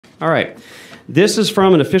All right. This is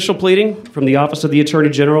from an official pleading from the Office of the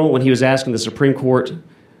Attorney General when he was asking the Supreme Court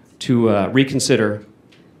to reconsider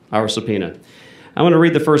our subpoena. I'm going to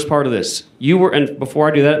read the first part of this. You were, and before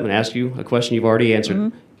I do that, I'm going to ask you a question you've already answered.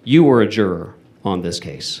 Mm-hmm. You were a juror on this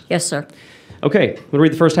case. Yes, sir. Okay, I'm going to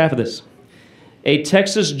read the first half of this. A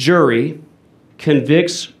Texas jury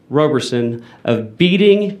convicts Roberson of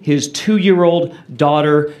beating his 2-year-old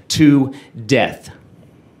daughter to death.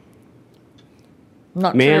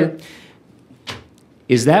 Not Ma'am, true.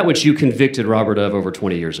 Is that what you convicted Robert of over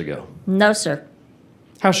 20 years ago? No, sir.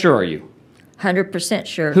 How sure are you? 100%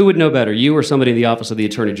 sure. Who would know better, you or somebody in the Office of the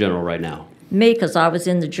Attorney General right now? Me, because I was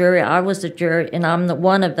in the jury. I was the jury, and I'm the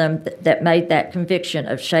one of them that made that conviction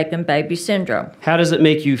of shaken baby syndrome. How does it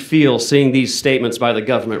make you feel seeing these statements by the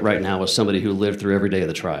government right now as somebody who lived through every day of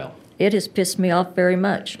the trial? It has pissed me off very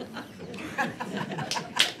much.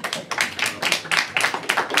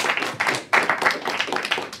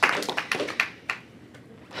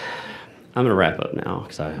 I'm going to wrap up now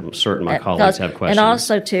because I'm certain my colleagues have questions. And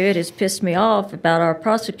also, too, it has pissed me off about our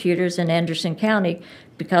prosecutors in Anderson County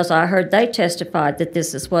because I heard they testified that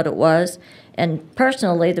this is what it was. And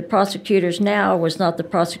personally, the prosecutors now was not the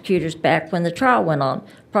prosecutors back when the trial went on.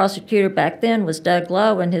 Prosecutor back then was Doug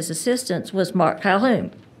Lowe, and his assistant was Mark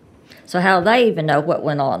Calhoun. So how do they even know what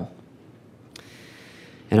went on?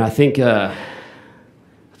 And I think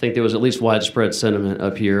there was at least widespread sentiment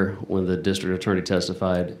up here when the district attorney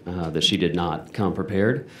testified that she did not come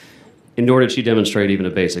prepared, and nor did she demonstrate even a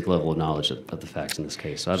basic level of knowledge of the facts in this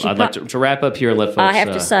case. So I'd like to wrap up here and let folks... I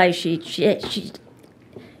have to say she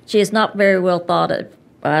is not very well thought of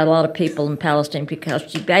by a lot of people in Palestine because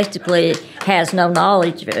she basically has no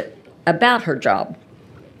knowledge about her job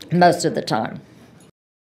most of the time.